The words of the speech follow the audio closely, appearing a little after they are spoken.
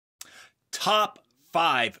top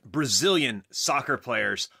 5 Brazilian soccer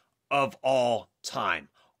players of all time.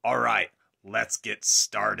 All right, let's get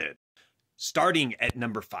started. Starting at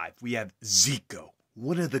number 5, we have Zico,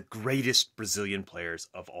 one of the greatest Brazilian players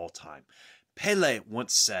of all time. Pelé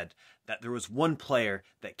once said that there was one player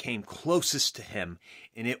that came closest to him,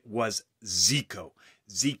 and it was Zico.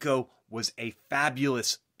 Zico was a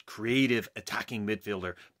fabulous, creative, attacking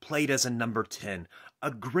midfielder, played as a number 10, a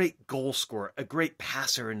great goal scorer, a great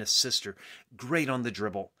passer and assister, great on the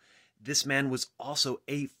dribble. This man was also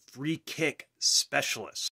a free kick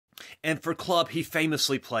specialist. And for club, he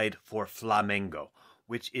famously played for Flamengo,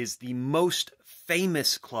 which is the most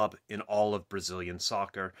famous club in all of Brazilian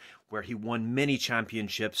soccer, where he won many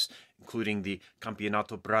championships, including the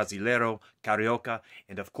Campeonato Brasileiro, Carioca,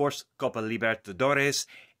 and of course, Copa Libertadores,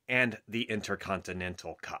 and the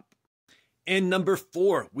Intercontinental Cup. In number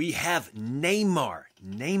 4, we have Neymar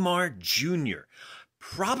Jr.,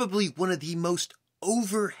 probably one of the most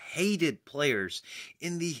overhated players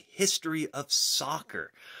in the history of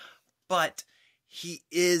soccer. But he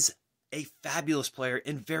is a fabulous player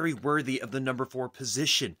and very worthy of the number 4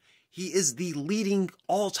 position. He is the leading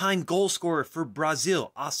all-time goal scorer for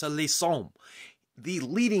Brazil, a seleção, the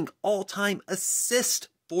leading all-time assist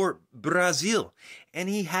for Brazil, and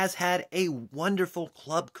he has had a wonderful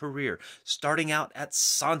club career, starting out at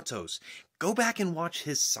Santos. Go back and watch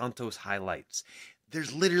his Santos highlights.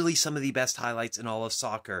 There's literally some of the best highlights in all of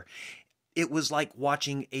soccer. It was like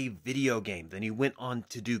watching a video game. Then he went on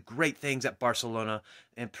to do great things at Barcelona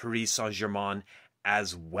and Paris Saint-Germain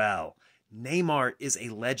as well. Neymar is a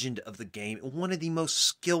legend of the game, one of the most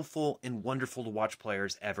skillful and wonderful to watch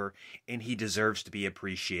players ever, and he deserves to be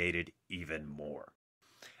appreciated even more.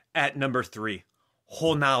 At number 3,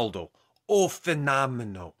 Ronaldo, o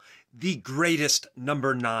Fenomeno, the greatest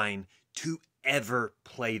number 9 to ever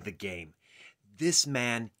play the game. This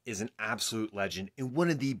man is an absolute legend and one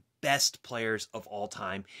of the best players of all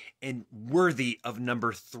time and worthy of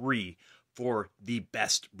number 3 for the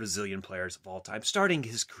best Brazilian players of all time, starting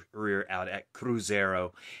his career out at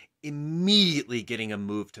Cruzeiro, immediately getting a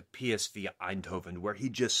move to PSV Eindhoven, where he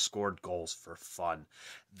just scored goals for fun,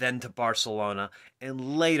 then to Barcelona,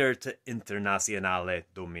 and later to Internazionale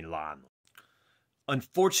do Milano.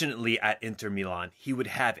 Unfortunately, at Inter Milan, he would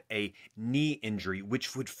have a knee injury,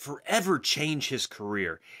 which would forever change his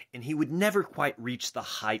career, and he would never quite reach the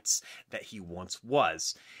heights that he once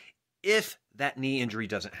was. If that knee injury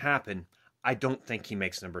doesn't happen, I don't think he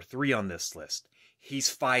makes number 3 on this list.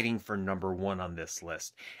 He's fighting for number 1 on this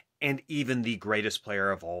list, and even the greatest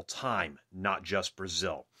player of all time, not just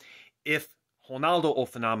Brazil. If Ronaldo o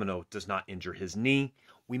Fenomeno does not injure his knee,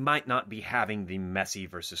 we might not be having the Messi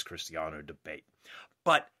versus Cristiano debate.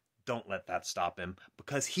 But don't let that stop him,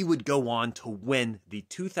 because he would go on to win the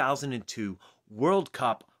 2002 World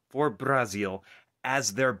Cup for Brazil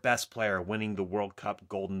as their best player, winning the World Cup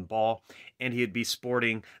Golden Ball, and he'd be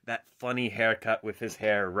sporting that funny haircut with his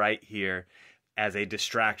hair right here as a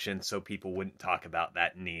distraction so people wouldn't talk about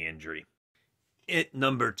that knee injury. At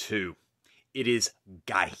number 2, it is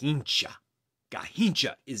Garrincha.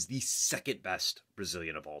 Garrincha is the second best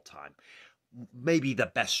Brazilian of all time. Maybe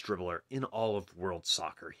the best dribbler in all of world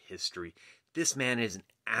soccer history. This man is an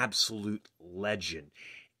absolute legend,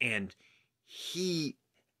 and he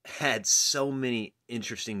had so many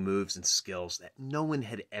interesting moves and skills that no one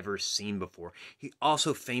had ever seen before. He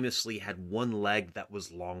also famously had one leg that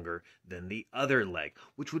was longer than the other leg,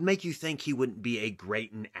 which would make you think he wouldn't be a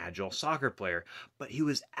great and agile soccer player, but he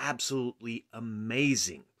was absolutely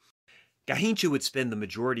amazing. Garrincha would spend the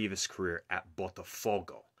majority of his career at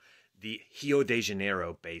Botafogo, the Rio de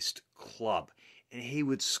Janeiro-based club, and he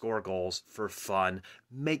would score goals for fun,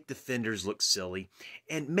 make defenders look silly,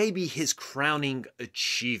 and maybe his crowning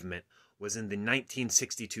achievement was in the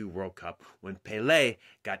 1962 World Cup when Pelé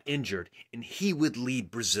got injured, and he would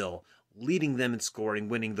lead Brazil, leading them in scoring,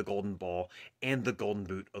 winning the Golden Ball and the Golden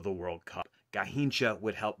Boot of the World Cup. Garrincha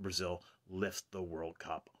would help Brazil lift the World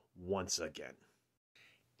Cup once again.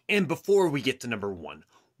 And before we get to number 1,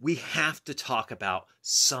 we have to talk about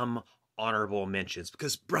some honorable mentions,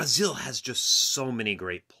 because Brazil has just so many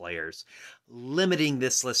great players. Limiting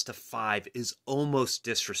this list to 5 is almost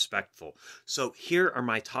disrespectful. So here are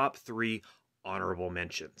my top 3 honorable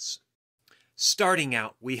mentions. Starting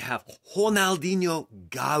out, we have Ronaldinho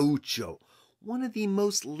Gaúcho, one of the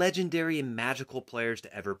most legendary and magical players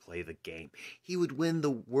to ever play the game. He would win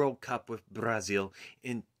the World Cup with Brazil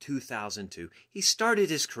in 2002. He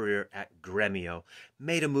started his career at Grêmio,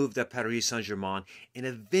 made a move to Paris Saint-Germain, and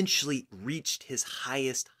eventually reached his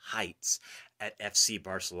highest heights at FC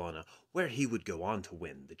Barcelona, where he would go on to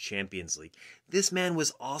win the Champions League. This man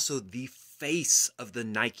was also the face of the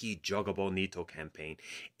Nike Joga Bonito campaign.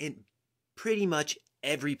 And pretty much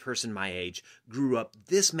every person my age grew up,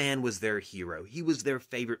 this man was their hero. He was their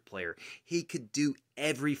favorite player. He could do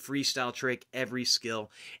every freestyle trick, every skill,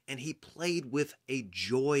 and he played with a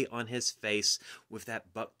joy on his face with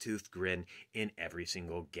that buck-toothed grin in every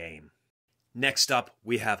single game. Next up,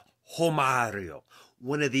 we have Romário,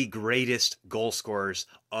 one of the greatest goal scorers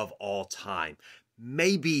of all time.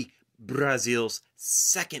 Maybe Brazil's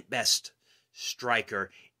second best striker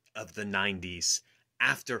of the 90s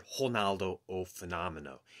after Ronaldo o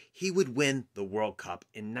Fenomeno. He would win the World Cup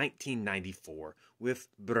in 1994 with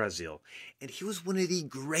Brazil, and he was one of the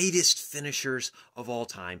greatest finishers of all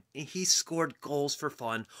time, and he scored goals for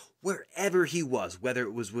fun wherever he was, whether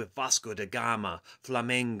it was with Vasco da Gama,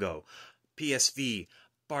 Flamengo, PSV,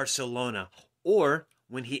 Barcelona, or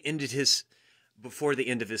when he ended before the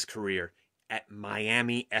end of his career at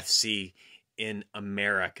Miami FC in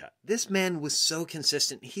America. This man was so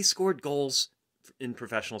consistent. He scored goals in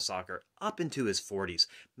professional soccer up into his 40s.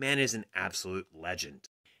 Man is an absolute legend.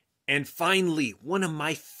 And finally, one of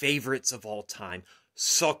my favorites of all time,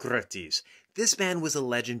 Socrates. This man was a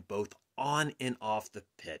legend both on and off the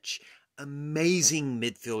pitch. Amazing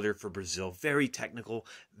midfielder for Brazil, very technical,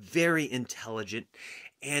 very intelligent,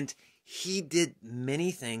 and he did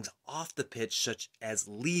many things off the pitch, such as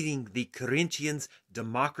leading the Corinthians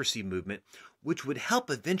democracy movement, which would help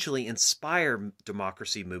eventually inspire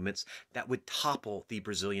democracy movements that would topple the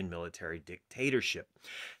Brazilian military dictatorship.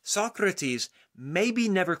 Socrates maybe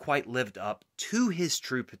never quite lived up to his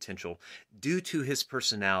true potential due to his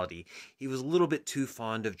personality. He was a little bit too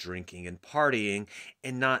fond of drinking and partying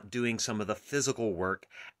and not doing some of the physical work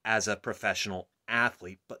as a professional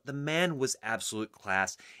athlete, but the man was absolute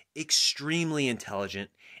class, extremely intelligent,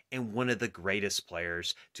 and one of the greatest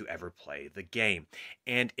players to ever play the game.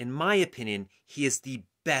 And in my opinion, he is the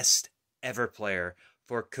best ever player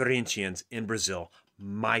for Corinthians in Brazil,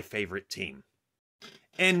 my favorite team.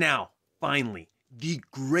 And now, finally, the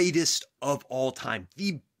greatest of all time,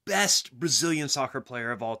 the best Brazilian soccer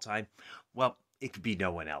player of all time. Well, it could be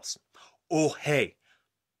no one else. Oh, hey,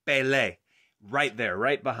 Pelé. Right there,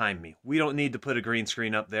 right behind me. We don't need to put a green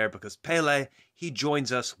screen up there because Pelé, he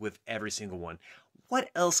joins us with every single one.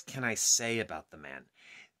 What else can I say about the man?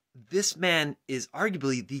 This man is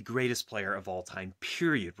arguably the greatest player of all time,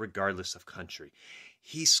 period, regardless of country.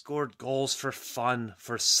 He scored goals for fun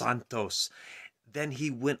for Santos. Then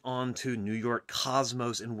he went on to New York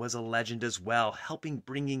Cosmos and was a legend as well, helping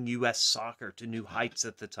bringing U.S. soccer to new heights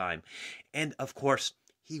at the time. And, of course,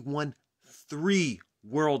 he won 3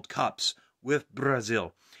 World Cups with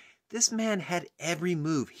Brazil. This man had every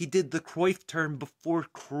move. He did the Cruyff turn before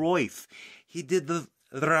Cruyff. He did the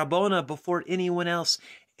Rabona before anyone else.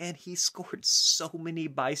 And he scored so many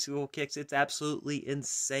bicycle kicks. It's absolutely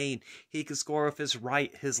insane. He could score with his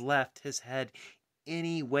right, his left, his head,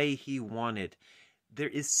 any way he wanted. There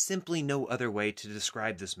is simply no other way to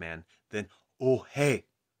describe this man than, oh hey,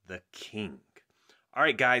 the king. All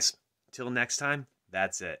right, guys. Till next time,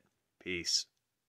 that's it. Peace.